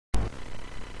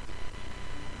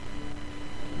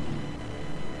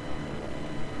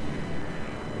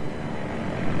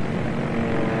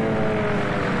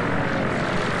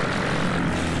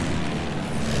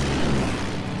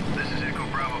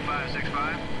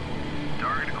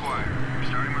wire. I'm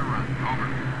starting my run. Over.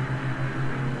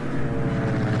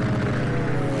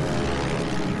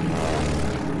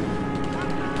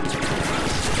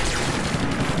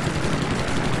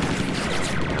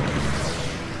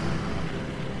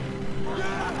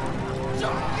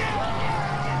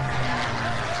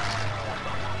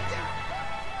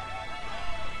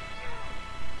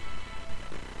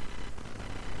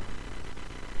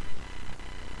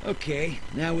 Okay,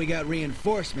 now we got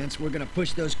reinforcements, we're gonna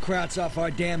push those Krauts off our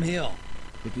damn hill.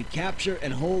 If we capture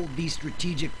and hold these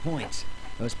strategic points,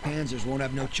 those panzers won't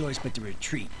have no choice but to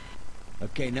retreat.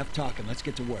 Okay, enough talking, let's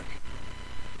get to work.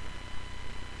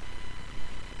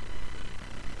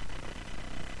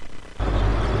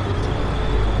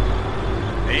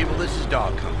 Abel, this is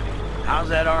Dog Company. How's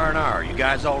that R&R? You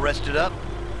guys all rested up?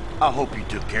 I hope you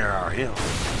took care of our hill.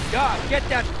 Dog, get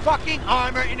that fucking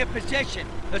armor into position.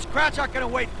 Those Krauts aren't gonna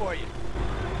wait for you.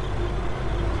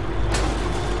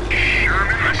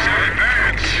 Sherman, let's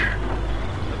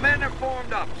advance. The men are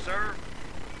formed up, sir.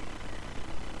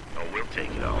 Oh, we'll take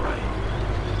it all right.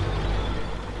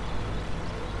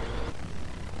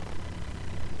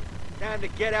 Time to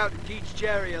get out and teach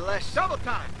Jerry a lesson. Double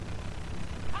time!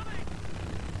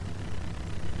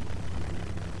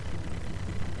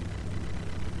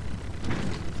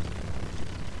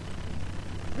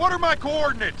 What are my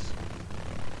coordinates?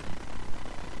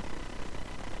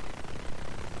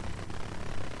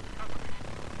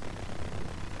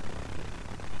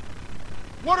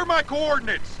 What are my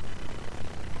coordinates?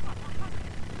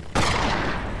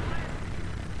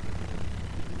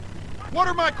 What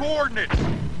are my coordinates?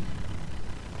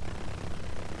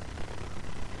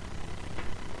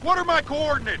 What are my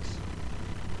coordinates?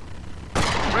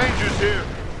 Rangers here.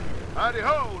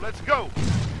 Howdy-ho, let's go.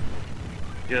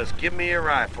 Just give me a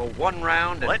rifle, one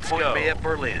round, and point me at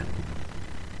Berlin.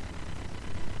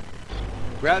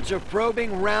 Krauts are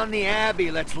probing round the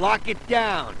Abbey. Let's lock it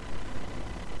down.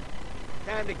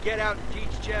 Time to get out and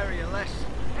teach Jerry a lesson.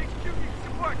 HQ needs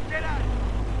support. Get out.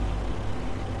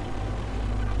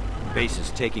 Base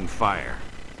is taking fire.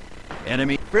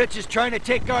 Enemy Fritz is trying to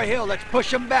take our hill. Let's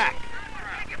push him back.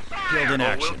 killed in Oh,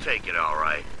 action. we'll take it all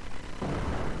right.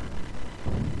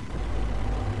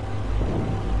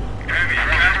 Heavy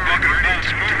fast bucket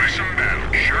bolts moving some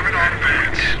battle. Sherman on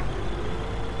advance.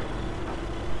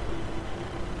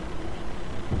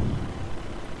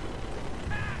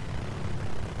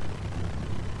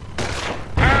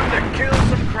 Time to kill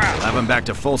some crowds. We'll have him back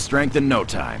to full strength in no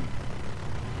time.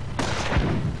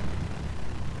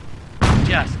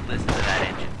 Just listen to that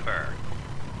engine purr.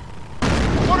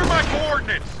 What are my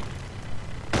coordinates?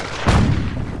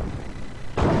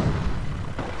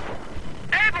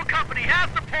 Able Company has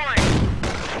the point.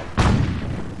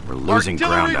 We're losing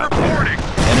Artillery ground out reporting.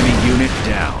 there. Enemy unit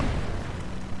down.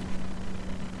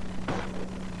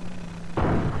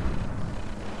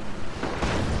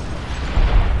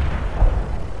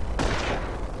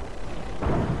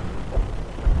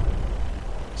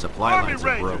 Supply Army lines are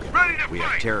Rangers, broken. ready to We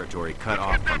have fight. territory cut Let's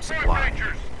off get from that point, supply.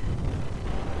 Rangers.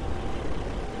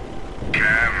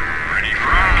 Cav, ready for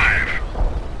drive.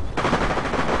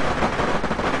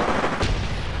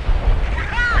 We're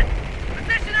hot!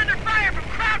 Position under fire from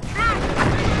Kraut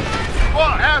troops!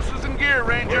 Squad, asses in gear,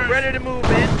 Rangers. We're ready to move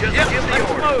in. Just give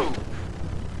the order. Move.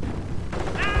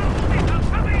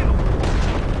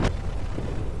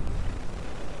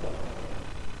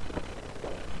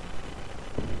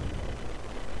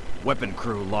 Weapon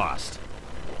crew lost.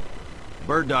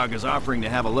 Bird Dog is offering to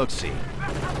have a look-see.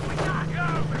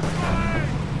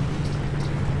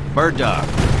 Bird Dog,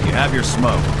 you have your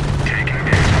smoke.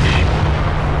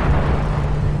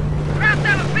 Kraut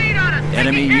have a beat on us!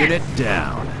 Enemy Taking hits. unit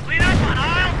down. Clean up on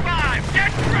aisle 5!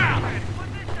 Get Kraut!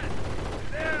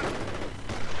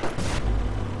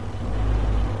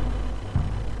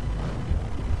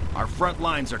 Our front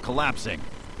lines are collapsing.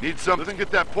 Need something?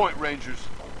 Get that point, Rangers.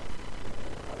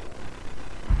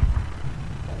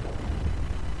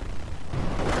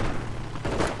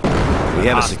 We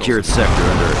have a secured sector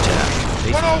under attack.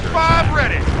 Base under 105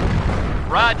 ready.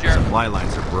 Roger. Supply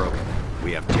lines are broken.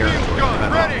 We have territory gun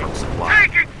cut ready. off from supply.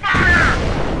 Taking fire!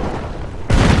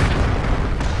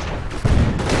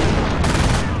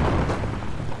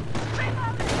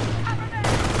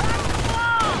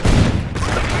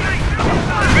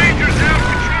 Rangers have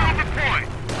control of the point!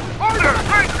 Order,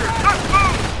 Rangers, let's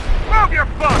move. Move your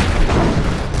butt.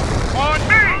 On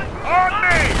me, on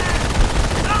me.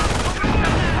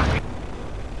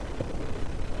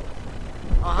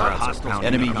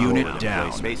 Enemy unit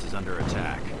down. Base is under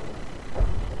attack.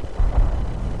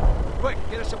 Quick,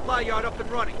 get a supply yard up and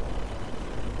running.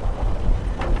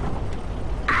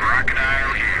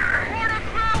 Crocodile here. Order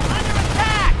crew under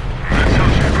attack! Let's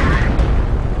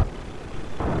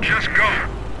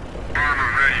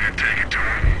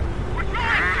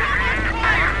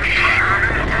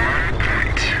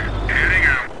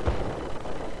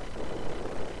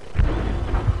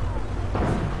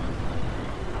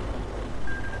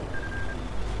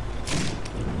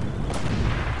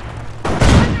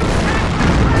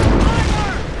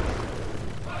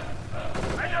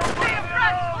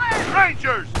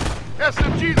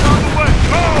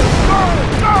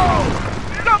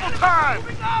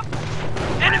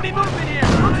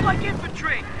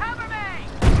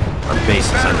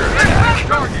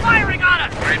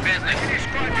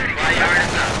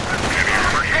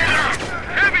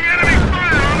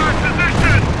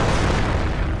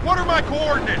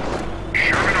coordinates.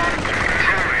 Sherman on point.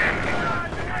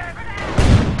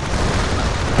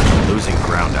 Losing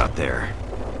ground out there.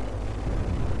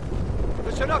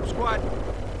 Listen up, squad.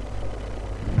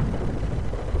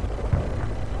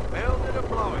 Build it or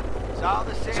blow it. It's all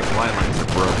the same. Supply lines are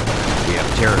broken. We have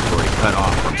territory cut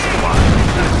off from supply.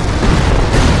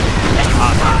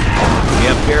 We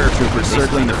have paratroopers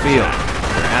circling the field.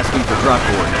 They're asking for drop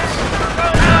coordinates.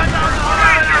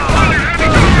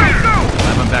 We'll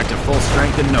have them back to full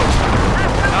strength in no time.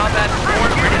 Combat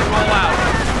force ready to roll out.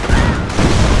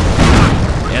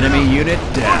 Enemy unit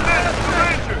down.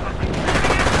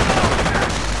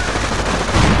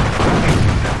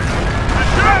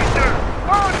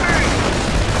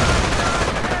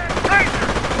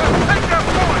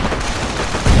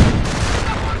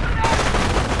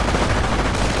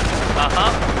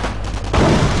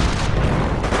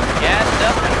 Gassed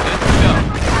up and good to go.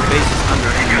 Base is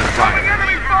under enemy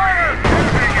fire.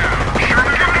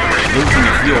 Losing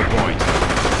a fuel point.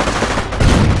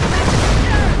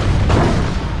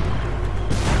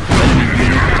 Enemy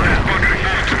unit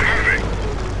down.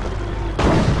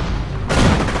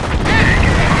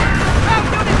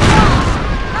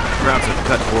 Crowds have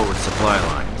cut forward supply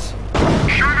lines.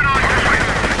 Sherman on point.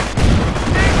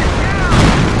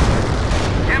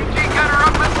 MG gunner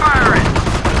up and firing.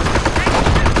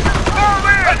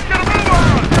 Let's get a move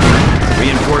on.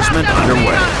 Reinforcement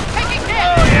underway.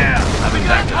 Oh yeah. Having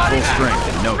back to full strength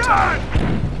in no time.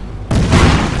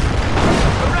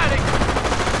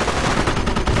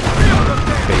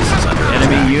 Base is under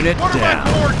enemy unit What are my down.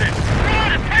 coordinates?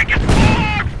 Take it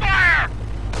forward, fire.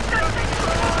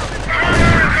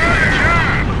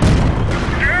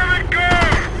 Here it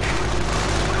goes.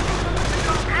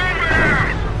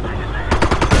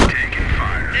 Taking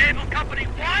fire. Naval Company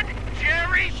 1,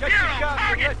 Jerry, Shut 0, your guns and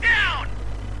target listen. down!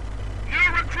 New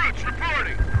recruits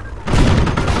reporting.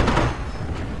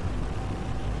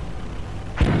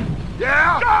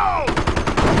 Yeah! Go!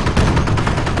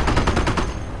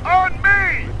 On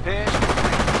me! Repair.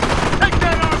 Take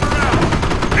that armor out!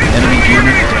 Enemy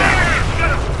unit down.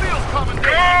 Got a field coming Go!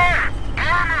 down!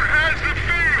 Armor has the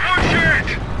field. Push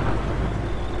it.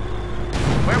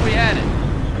 Where we headed?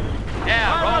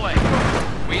 Yeah, rolling.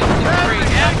 Wheels to three,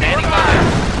 yeah, standing by.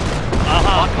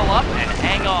 Buckle up and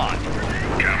hang on.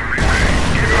 Cavalry ready.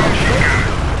 Give it all she got.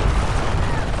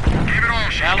 Give it all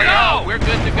she Rally got. out, we're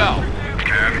good to go.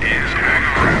 Cav is on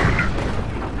the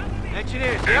round.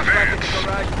 Engineers, the upgrade to the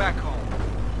garage back home.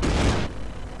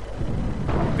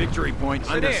 Victory point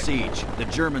Sit under in. siege. The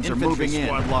Germans are Infantry moving in.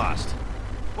 squad Lost.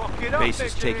 Fuck it up, Base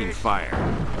is taking bitches. fire.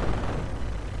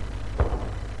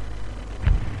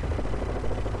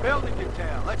 Building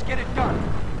detail. Let's get it done.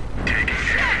 Taking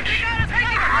damage.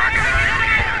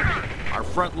 Our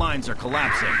front lines are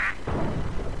collapsing.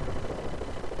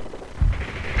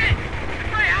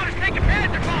 Greyhound is taking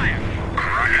Panther fire!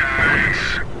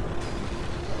 Crocodiles.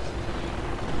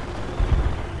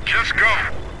 Just go.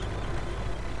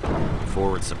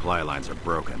 Forward supply lines are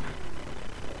broken.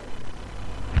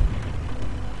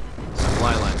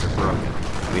 Supply lines are broken.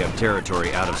 We have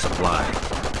territory out of supply.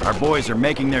 Our boys are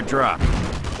making their drop.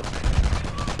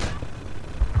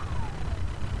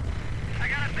 I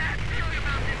got a bad feeling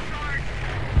about this, Sarge.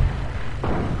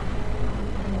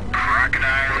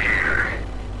 Crocodile here.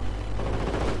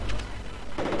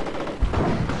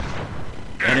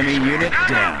 Enemy unit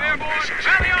down. Rally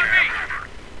on me!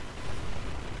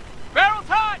 Barrel's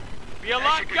hot! Be a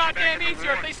lot goddamn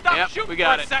easier if they stop Yep, shooting we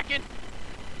got for a it. second.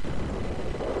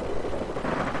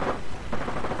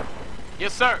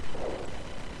 Yes, sir.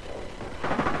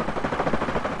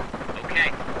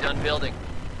 Okay, done building.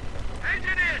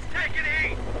 Engineers, take it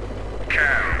heat!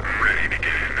 Cav, ready to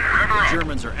get in there. Rev her up.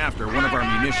 Germans are after one of our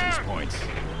munitions points.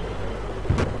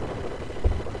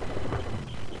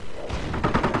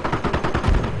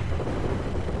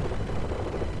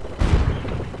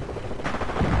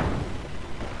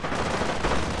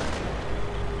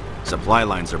 Supply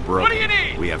lines are broken. What do you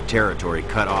need? We have territory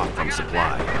cut off from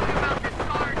supply. About this,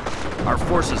 Sarge. Our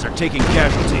forces are taking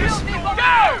casualties.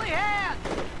 Go!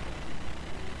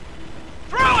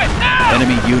 Throw it now!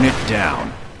 Enemy unit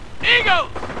down. Eagle!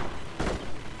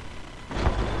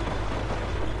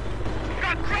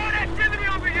 Got crowd activity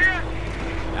over here!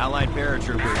 Allied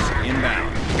paratroopers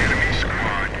inbound. Enemy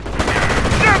squad.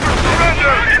 Never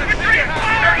surrender! Infantry!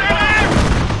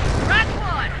 That's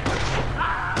one!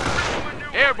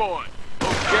 Airborne!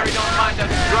 Hope Jerry don't mind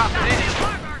us dropping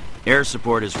in. Air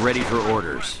support is ready for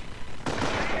orders.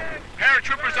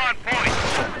 Paratroopers on point!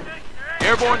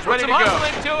 Airborne's ready to go.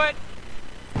 Into it.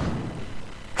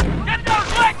 Get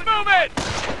those legs moving!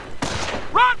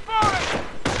 Run for it!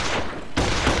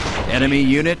 Enemy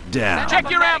unit down. Check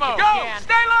your ammo. Go!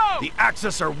 Stay low! The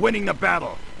Axis are winning the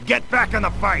battle. Get back in the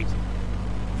fight.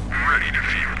 Ready to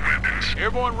field weapons.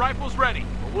 Airborne rifles ready,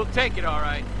 but we'll take it, all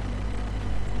right.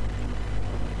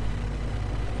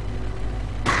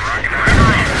 Rocket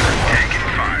armor up. Taking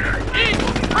fire.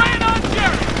 Eagle, spraying on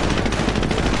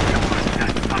Jerry!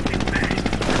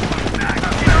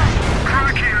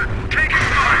 Croc here. Taking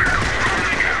fire.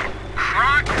 Rolling out.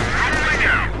 Croc rolling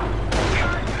out.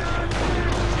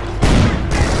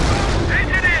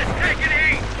 Engineers, taking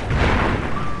heat!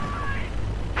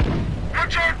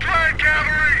 What's our plan,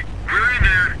 cavalry? We're in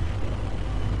there.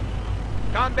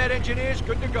 Combat engineers,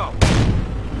 good to go.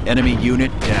 Enemy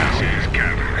unit down. This is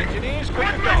cavalry. Engineers, good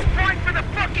One to less go. point for the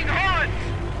fucking Huns!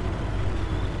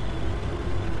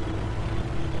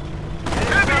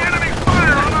 Heavy enemy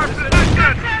fire on our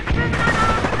position!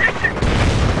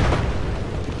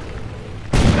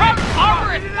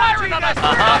 Armor is firing on us!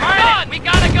 Done! We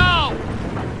gotta go!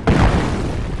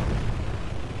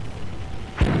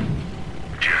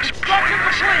 Just Construction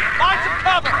complete! Find some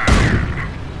cover!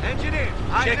 Engineers,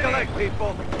 shake a leg,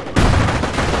 people.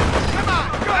 Come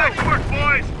on, go! Nice work,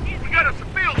 boys! We got us a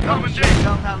field coming, Jake!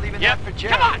 Yep.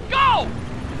 Come on, go!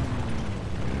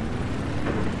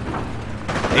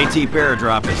 AT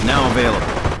Paradrop is now available.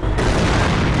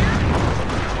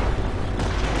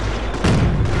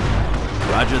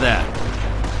 Roger that.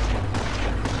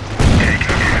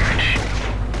 taking damage.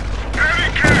 Heavy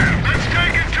cam. Let's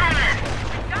take it to him.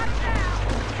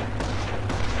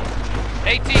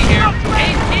 AT here.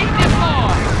 AT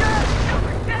deployed.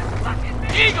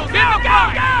 Eagles in the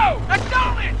fire! Go!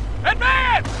 Acknowledge!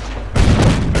 Advance!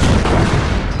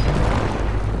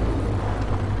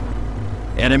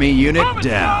 Enemy unit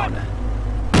down.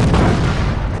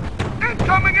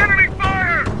 Incoming enemy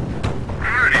fire!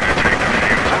 Ready to take the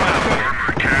field.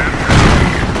 Armor cam.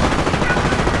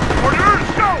 Orders,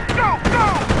 go, go, go!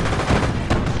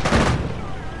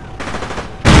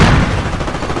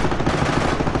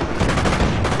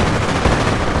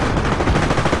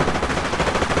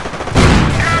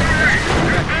 Cavalry,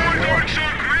 this boy don't so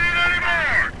green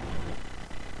anymore.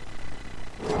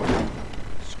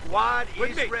 Squad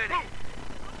With is me. ready. Move.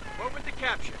 Moving to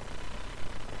capture.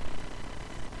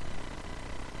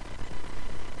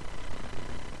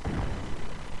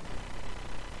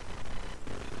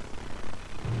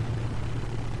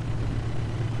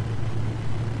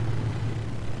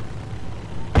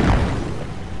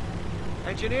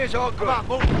 Engineers, all good. Come on,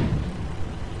 move.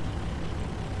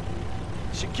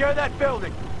 Secure that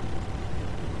building.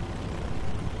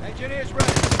 Engineers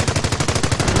ready.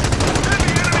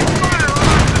 Heavy enemy fire on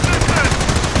our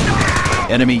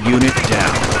position! Enemy unit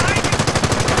down.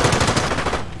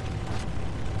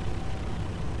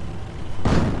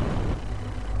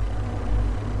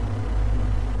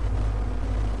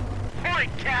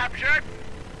 Point captured!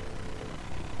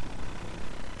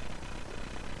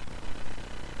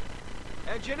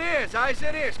 Engineers, eyes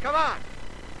and ears, come on.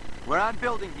 We're on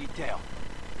building detail.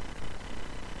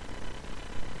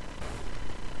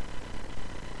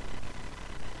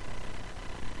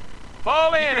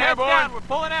 Fall in, Keep your heads Airborne! down, We're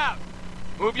pulling out!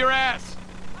 Move your ass!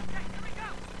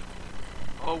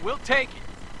 Oh, we'll take it.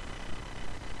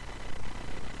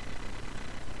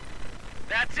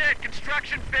 That's it,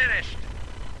 construction finished.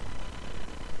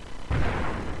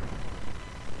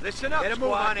 Listen up, Get a squad.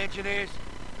 move on, engineers.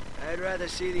 I'd rather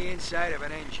see the inside of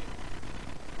an engine.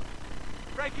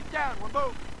 Break it down, we're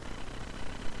moving.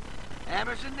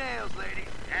 Hammers and nails, ladies.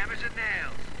 Hammers and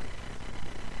nails.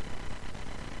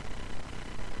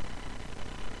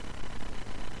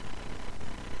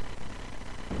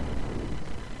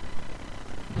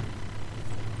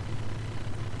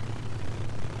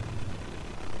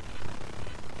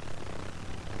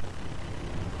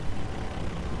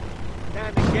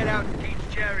 Time to get out and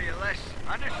teach Jerry a lesson.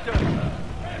 Understood.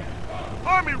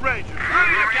 Army Rangers,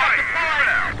 ready to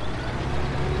fight!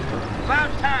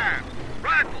 About time.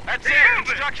 Rifle, That's it!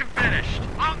 Construction finished!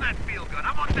 On that field gun,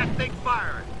 I want that thing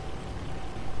firing.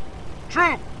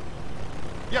 Troop!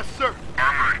 Yes, sir.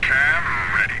 Armored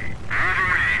cam ready.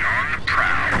 Wolverine on the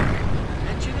prowl.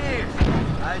 Engineers.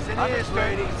 Eyes and ears,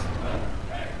 ladies.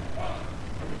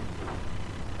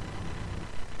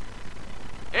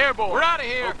 Airborne! We're out of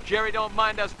here! Hope Jerry don't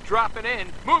mind us dropping in.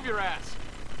 Move your ass!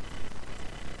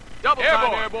 Double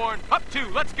time, Airborne! Up two,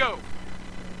 let's go!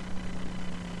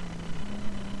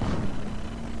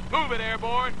 Move it,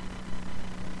 Airborne!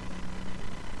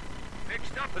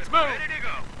 Fixed up Let's and move. ready to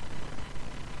go.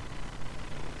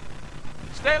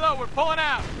 Stay low, we're pulling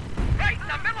out! Right in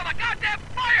the middle of a goddamn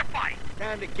firefight!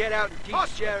 Time to get out and teach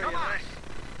Hustle, Jerry a come on. lesson.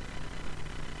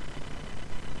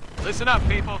 Listen up,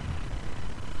 people.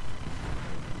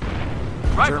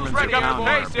 Rifles Germans ready are on pounding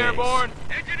the our base, base. Airborne.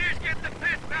 Engineers, get the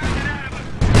piss pounded out of us.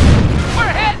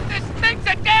 We're hitting this thing's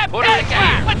a damn Put it in dead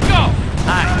cat. gear. Let's go.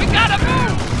 Aye. We gotta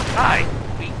move. Aye.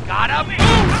 We gotta move.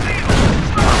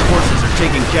 Our forces are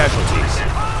taking casualties.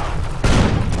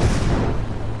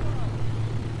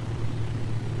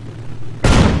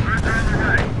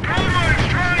 Almost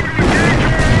trying to engage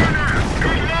our order.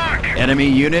 Good luck. Enemy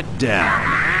unit down.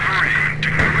 Overheat.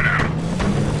 Moving out.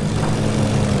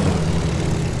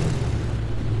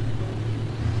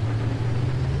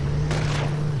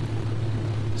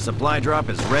 Supply drop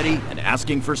is ready and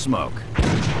asking for smoke.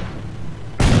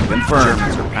 Confirmed.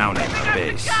 Germans are pounding our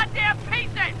base. Goddamn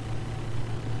pieces.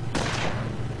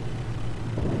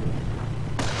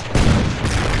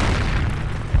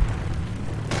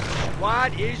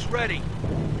 Squad is ready.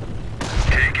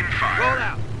 Taking Roll fire.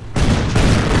 out.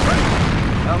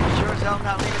 Well, we're sure as hell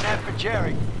not leaving that for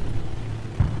Jerry.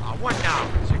 What now?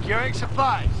 Securing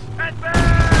supplies.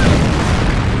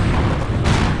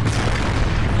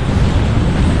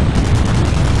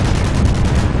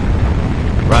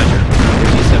 Roger.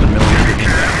 57 millimeter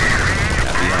inbound.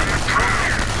 At the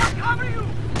end. Cover you.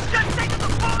 Just take the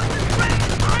ball in this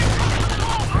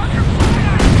range.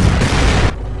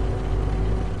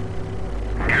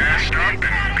 Gassed up and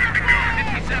good to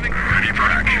go. Ready for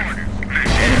action.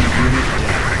 Enemy unit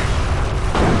down.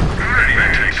 Ready to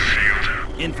take the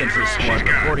field. Infantry squad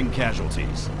reporting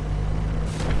casualties.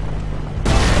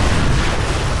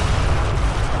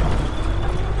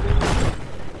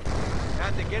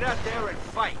 Time to get out there and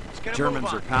fight. It's gonna Germans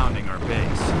move are on. pounding our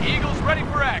base. Eagles ready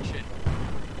for action.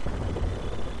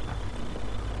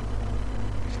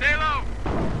 Stay low.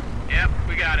 Yep,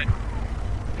 we got it.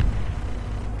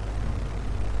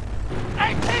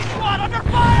 AT squad under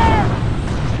fire.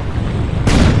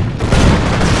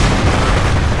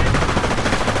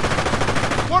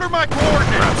 What are my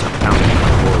coordinates? Krauts are pounding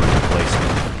our forward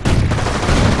replacement.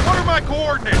 What are my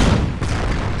coordinates?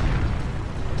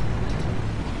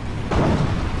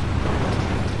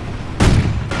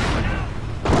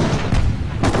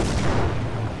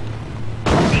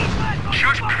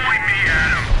 Just point me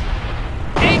at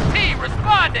him. AT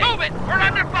responding. Move it. We're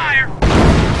under fire.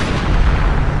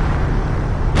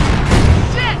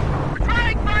 Shit. We're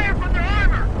trying fire from their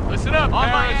armor. Listen up, on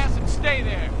my ass and stay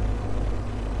there.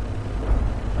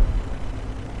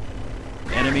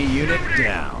 Enemy unit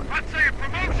down. I'd say a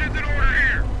promotion's in order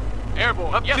here.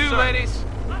 Airborne. Up Yes, two, sir. ladies.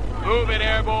 Move it,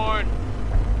 Airborne.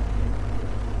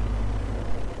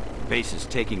 Base is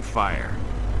taking fire.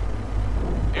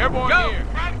 Airborne Go. here.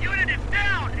 Front unit is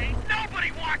down. Ain't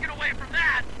nobody walking away from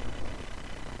that.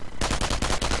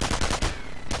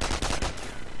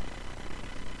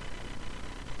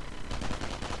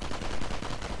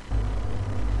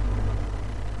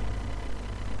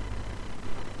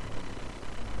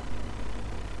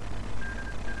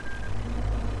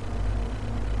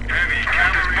 Heavy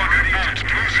cavalry units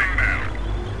closing down.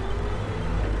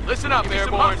 Listen up, Give me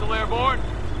some Airborne. hustle, Airborne.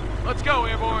 Let's go,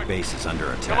 Airborne. Base is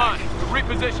under attack. Come on, we're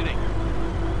repositioning.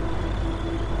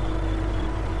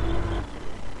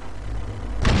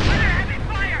 Under heavy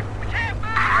fire. We can't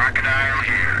move. Crocodile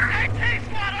here. AT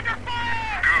squad under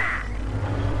fire.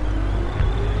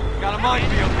 Go. Got a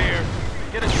minefield here.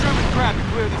 Get a Sherman crab to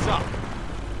clear this up.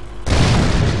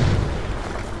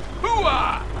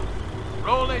 Hoo-ah!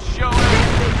 Roll this show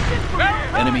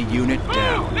out. Enemy unit Move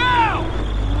down. now!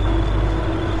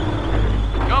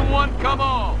 Come one, come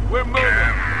all. We're moving.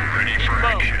 Ready Keep for low.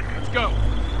 action. Let's go.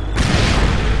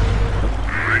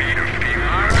 Ready to field.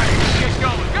 All right, let's get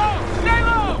going. Go! Stay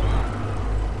low!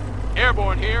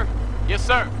 Airborne here. Yes,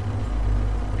 sir.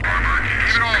 Armor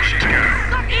is pushing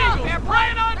down. Eagles,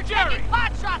 praying on Jerry.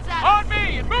 Pot shots at On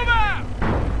me and move out.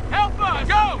 Help us.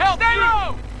 Go. Help. Stay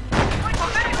low.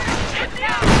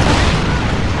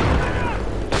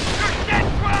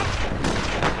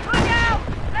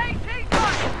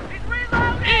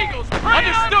 Eagles,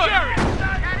 praying on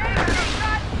Jerry.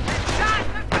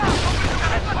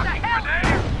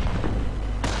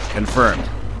 Confirmed.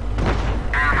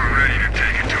 Armor ready to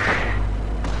take it to him.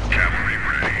 Cavalry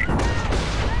ready.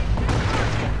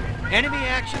 Enemy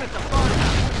action at the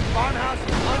farmhouse. Farmhouse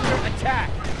is under attack.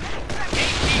 AT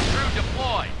crew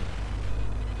deployed.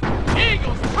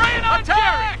 Eagles, praying on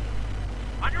Jerry.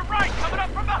 On your right, coming up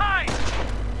from behind.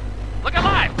 Look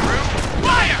alive, crew.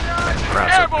 Fire!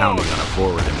 Krauts are Airborne. pounding on a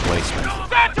forward emplacement.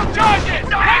 Satchel charges.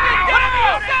 Hang it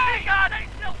down.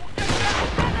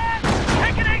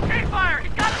 Taking AT fire.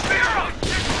 He's got a zero.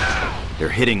 They're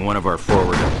hitting one of our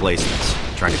forward emplacements,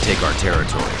 trying to take our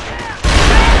territory.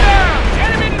 Down.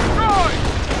 Enemy destroyed.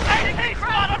 AT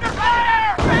squad under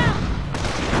fire.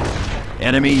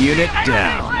 Enemy unit AT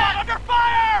down. squad under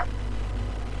fire.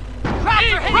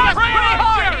 Krauts are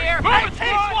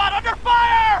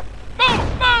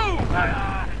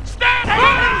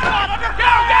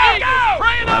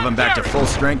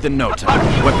strength in no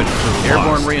time. Weapon crew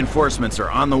airborne reinforcements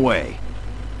are on the way.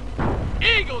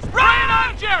 Eagles, Brian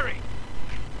on Jerry!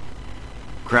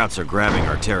 Krauts are grabbing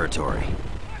our territory.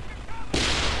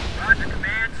 Roger,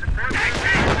 command. Support.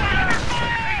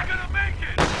 Ain't gonna make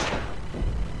it!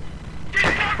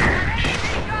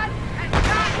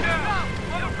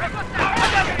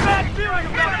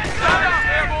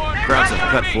 Krauts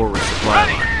have cut forward supply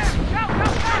lines.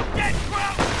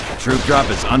 Troop drop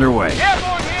is underway.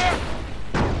 Airborne here!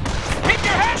 Keep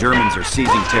your head Germans down! are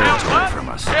seizing territory from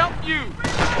us. Help you!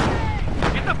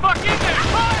 Get the fuck in there!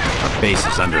 Fire! Our base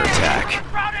is under attack.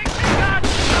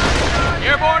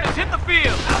 Airborne has hit the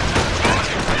field!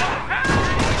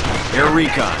 Air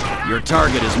recon, your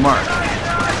target is marked.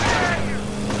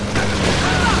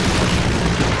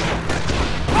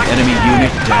 Enemy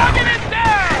unit down. Get it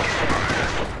down!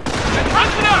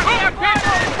 Listen up! Move,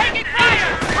 people! Taking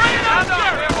fire! Bring it on,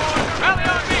 Airborne! Rally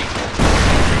on me!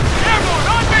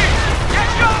 Airborne, on me! Get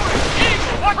going!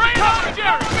 Eagles, praying on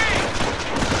Jerry!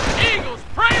 Eagles,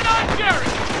 praying on Jerry!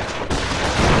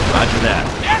 Roger that.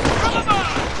 Yes, from above!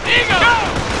 Eagles! Go!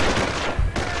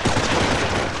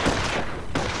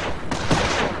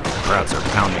 Krauts are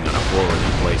pounding on a forward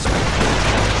emplacement.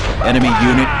 Enemy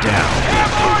unit down.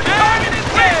 Airborne, target is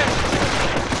dead!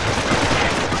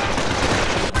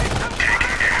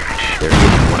 They're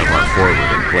hitting one of our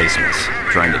forward emplacements,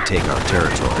 trying to take our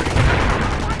territory.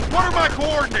 What are my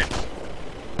coordinates?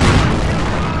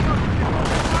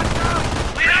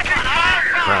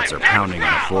 Krauts are pounding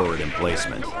on a forward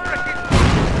emplacement.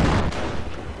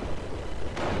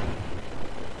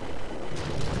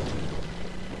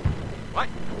 What?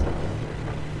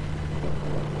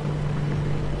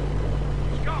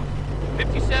 Go!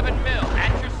 57 mil,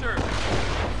 at your service.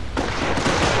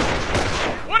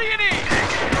 What do you need?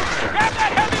 Grab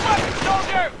that heavy weapon,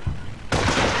 soldier!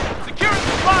 Secure the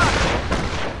supply!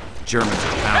 Germans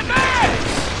are pounding.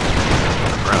 Advance!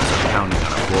 Krauts are pounding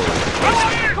on a forward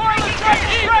emplacement. Corliss,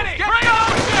 ready! Bring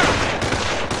on, Jerry!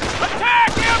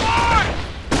 Attack, airborne!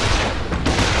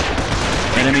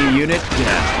 Enemy unit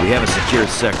down. We have a secure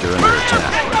sector under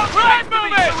attack. Let's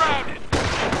move it! Surrounded!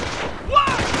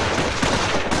 What?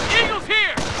 Eagles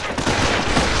here!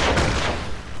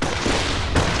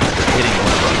 They're hitting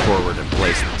one of our forward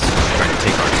emplacements, trying to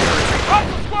take our territory.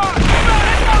 Rifle squad!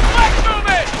 Let's move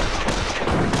it!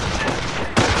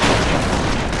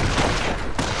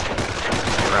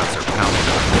 Krauts are pounding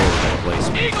on a forward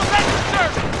emplacement. Eagles at your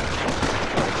service!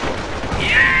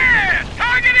 Yeah!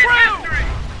 Target infantry!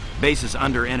 Base is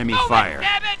under enemy Move fire. it,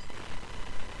 damn it!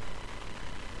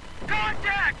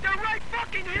 Contact! They're right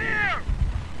fucking here!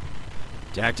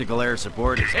 Tactical air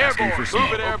support is asking Airborne, for move it,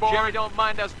 smoke. airborne. Jerry don't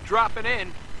mind us dropping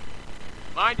in.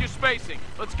 Mind your spacing.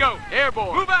 Let's go.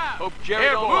 Airborne. Move out. Hope Jerry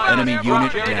don't mind Enemy us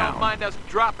unit Jerry down. don't mind us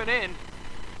dropping in.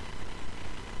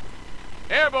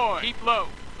 Airborne. Keep low.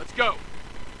 Let's go.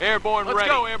 Airborne ready. Let's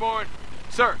go, airborne.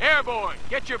 Sir. Airborne.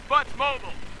 Get your butts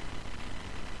mobile.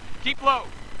 Keep low.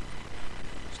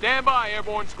 Stand by,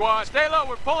 airborne squad. Stay low.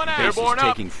 We're pulling out. Base Airborne is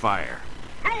up. taking fire.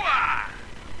 Hooah!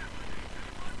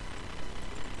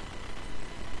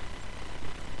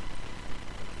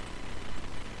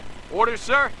 Orders,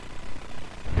 sir.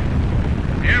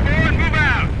 Airborne, move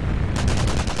out!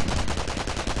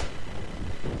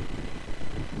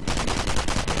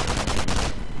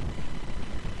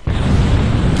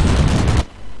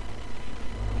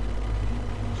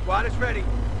 Squad is ready.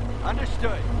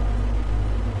 Understood.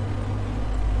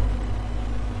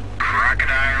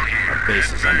 Crocodile here. Our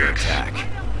base is under attack.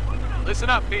 Listen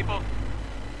up, people.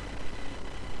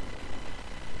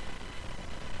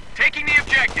 Taking the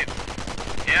objective.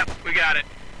 Yep, we got it.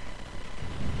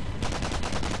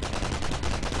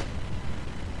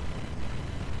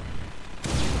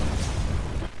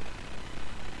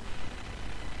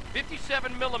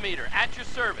 .57mm at your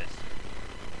service.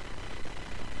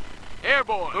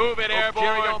 Airborne. Move it, airborne.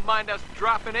 Jerry don't mind us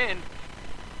dropping in.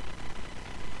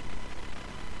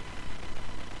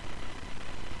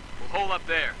 We'll hold up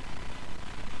there.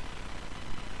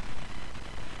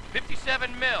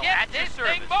 57mm at your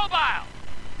service. Thing mobile.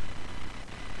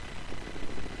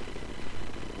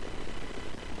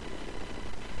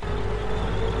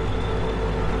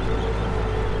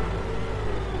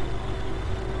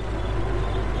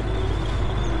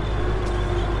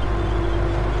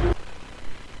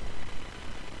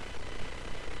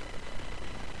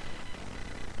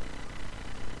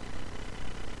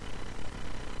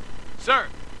 Sir.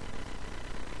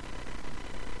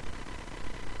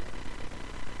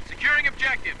 Securing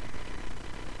objective.